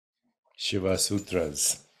Shiva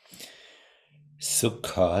Sutras.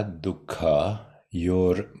 Sukha Dukkha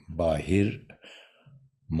Yor Bahir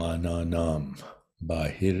Mananam.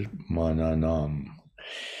 Bahir Mananam.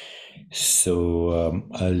 So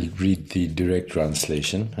I'll read the direct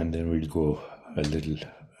translation and then we'll go a little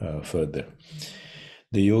further.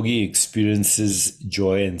 The yogi experiences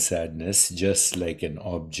joy and sadness just like an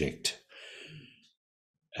object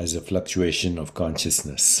as a fluctuation of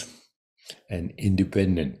consciousness and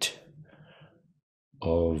independent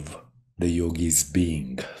of the yogi's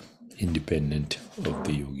being, independent of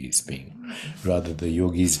the yogi's being. Rather, the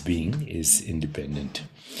yogi's being is independent.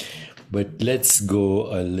 But let's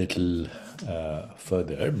go a little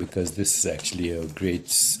further, because this is actually a great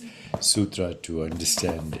sutra to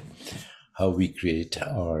understand how we create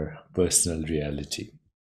our personal reality.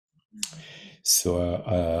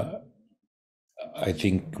 So I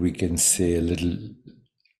think we can say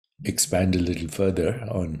expand a little further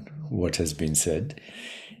on what has been said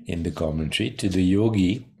in the commentary. To the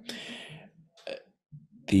yogi,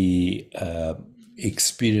 the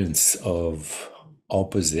experience of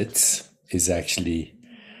opposites is actually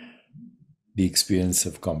the experience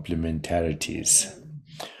of complementarities.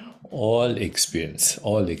 All experience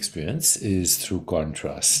is through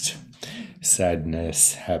contrast.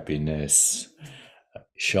 Sadness, happiness,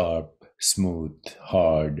 sharp, smooth,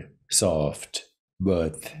 hard, soft,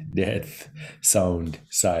 birth, death, sound,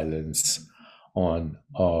 silence, on,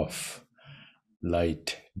 off,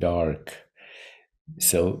 light, dark.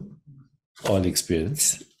 So all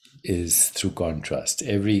experience is through contrast.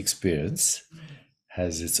 Every experience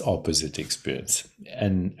has its opposite experience.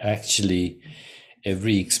 And actually,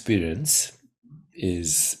 every experience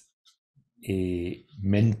is a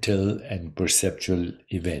mental and perceptual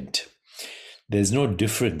event. There's no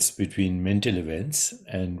difference between mental events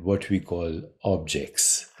and what we call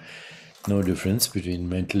objects. No difference between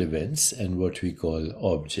mental events and what we call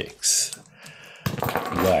objects.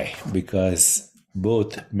 Why? Because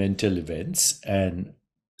both mental events and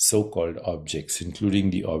so-called objects,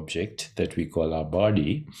 including the object that we call our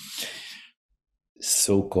body,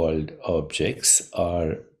 so-called objects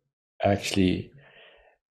are actually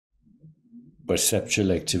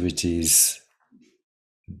perceptual activities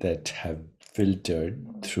that have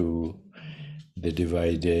filtered through the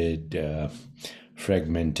divided,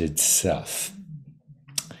 fragmented self.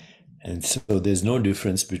 And so there's no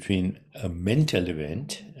difference between a mental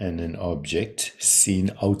event and an object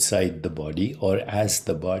seen outside the body or as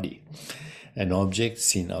the body. An object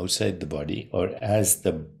seen outside the body or as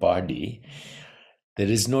the body, there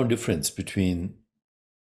is no difference between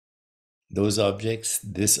those objects,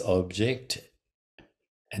 this object,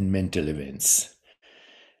 and mental events.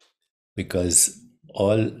 Because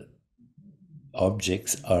all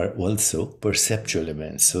objects are also perceptual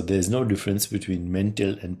events. So there's no difference between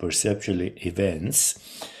mental and perceptual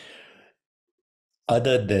events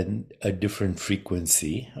other than a different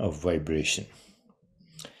frequency of vibration.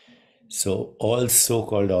 So all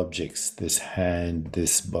so-called objects, this hand,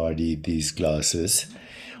 this body, these glasses,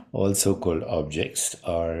 all so-called objects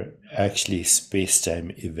are actually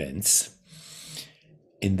space-time events,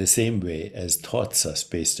 in the same way as thoughts are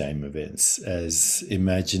space-time events, as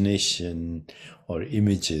imagination or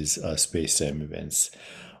images are space-time events,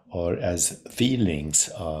 or as feelings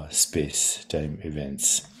are space-time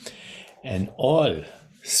events. And all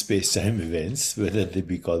space-time events, whether they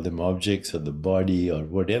be called them objects or the body or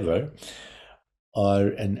whatever, are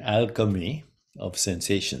an alchemy of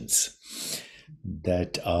sensations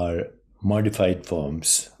that are modified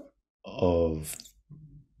forms of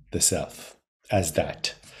the self as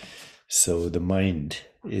that. So the mind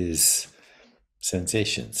is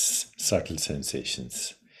sensations, subtle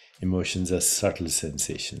sensations. Emotions are subtle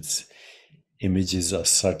sensations. Images are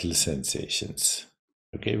subtle sensations.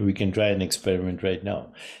 Okay, we can try an experiment right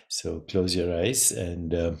now. So close your eyes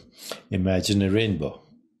and imagine a rainbow.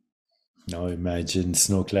 Now imagine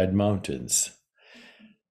snow-clad mountains.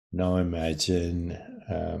 Now imagine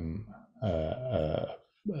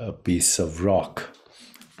a piece of rock.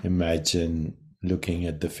 Imagine looking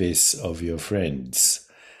at the face of your friends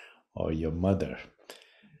or your mother.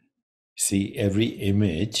 See, every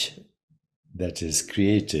image that is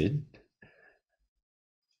created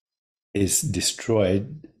is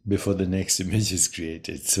destroyed before the next image is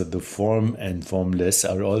created. So the form and formless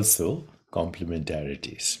are also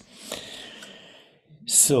complementarities.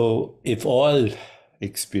 So if all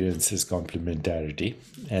experience is complementarity,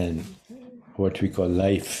 and what we call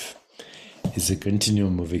life is a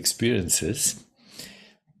continuum of experiences,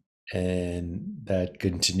 and that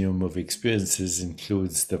continuum of experiences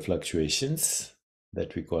includes the fluctuations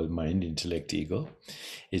that we call mind, intellect, ego.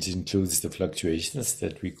 It includes the fluctuations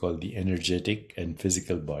that we call the energetic and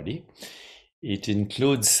physical body. It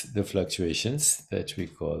includes the fluctuations that we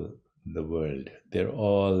call the world. They're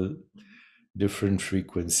all different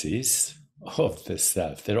frequencies of the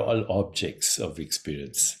self. They're all objects of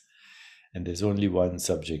experience. And there's only one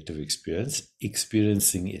subject of experience,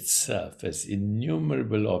 experiencing itself as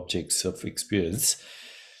innumerable objects of experience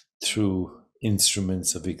through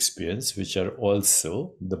instruments of experience, which are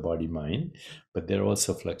also the body mind, but they're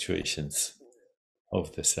also fluctuations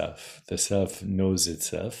of the self. The self knows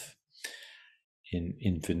itself in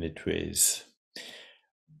infinite ways.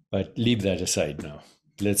 But leave that aside now.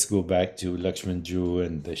 Let's go back to Lakshmanju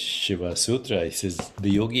and the Shiva Sutra. He says,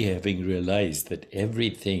 the yogi, having realized that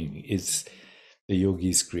everything is the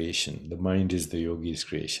yogi's creation, the mind is the yogi's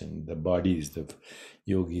creation, the body is the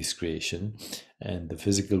yogi's creation, and the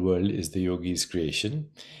physical world is the yogi's creation,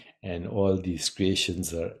 and all these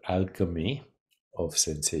creations are alchemy of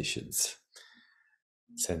sensations.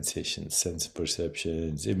 Sensations, sense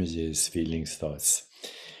perceptions, images, feelings, thoughts.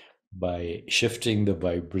 By shifting the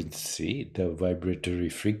vibrancy, the vibratory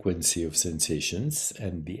frequency of sensations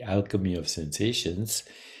and the alchemy of sensations,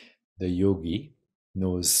 the yogi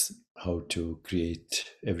knows how to create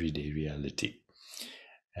everyday reality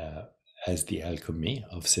as the alchemy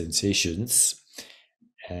of sensations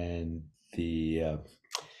and the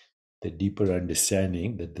deeper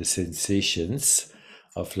understanding that the sensations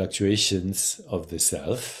are fluctuations of the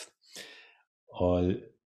self. All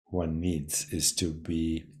one needs is to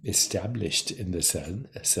be established in the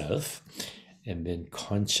self and then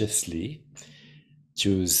consciously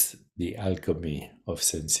choose the alchemy of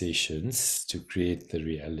sensations to create the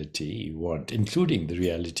reality you want, including the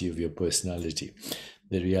reality of your personality,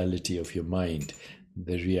 the reality of your mind,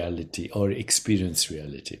 the reality or experience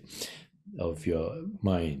reality of your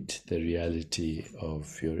mind, the reality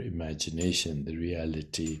of your imagination, the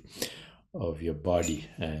reality of your body,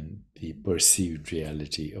 and the perceived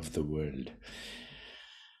reality of the world.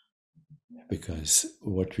 Because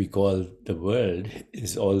what we call the world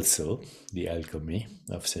is also the alchemy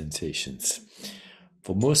of sensations.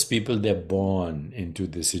 For most people, they're born into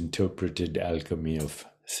this interpreted alchemy of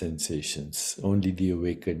sensations. Only the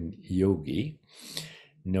awakened yogi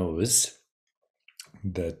knows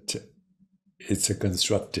that it's a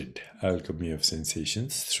constructed alchemy of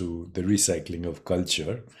sensations through the recycling of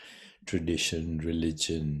culture, tradition,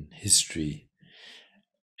 religion, history,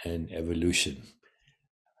 and evolution.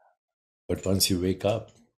 But once you wake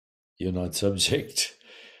up, you're not subject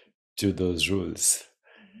to those rules.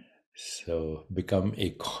 So become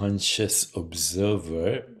a conscious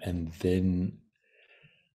observer and then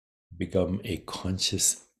become a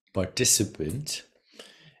conscious participant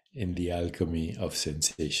in the alchemy of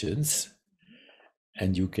sensations,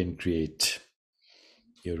 and you can create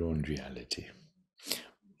your own reality.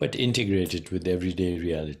 But integrate it with everyday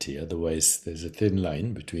reality. Otherwise, there's a thin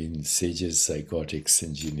line between sages, psychotics,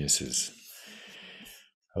 and geniuses.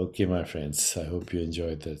 Okay, my friends, I hope you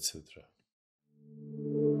enjoyed that sutra.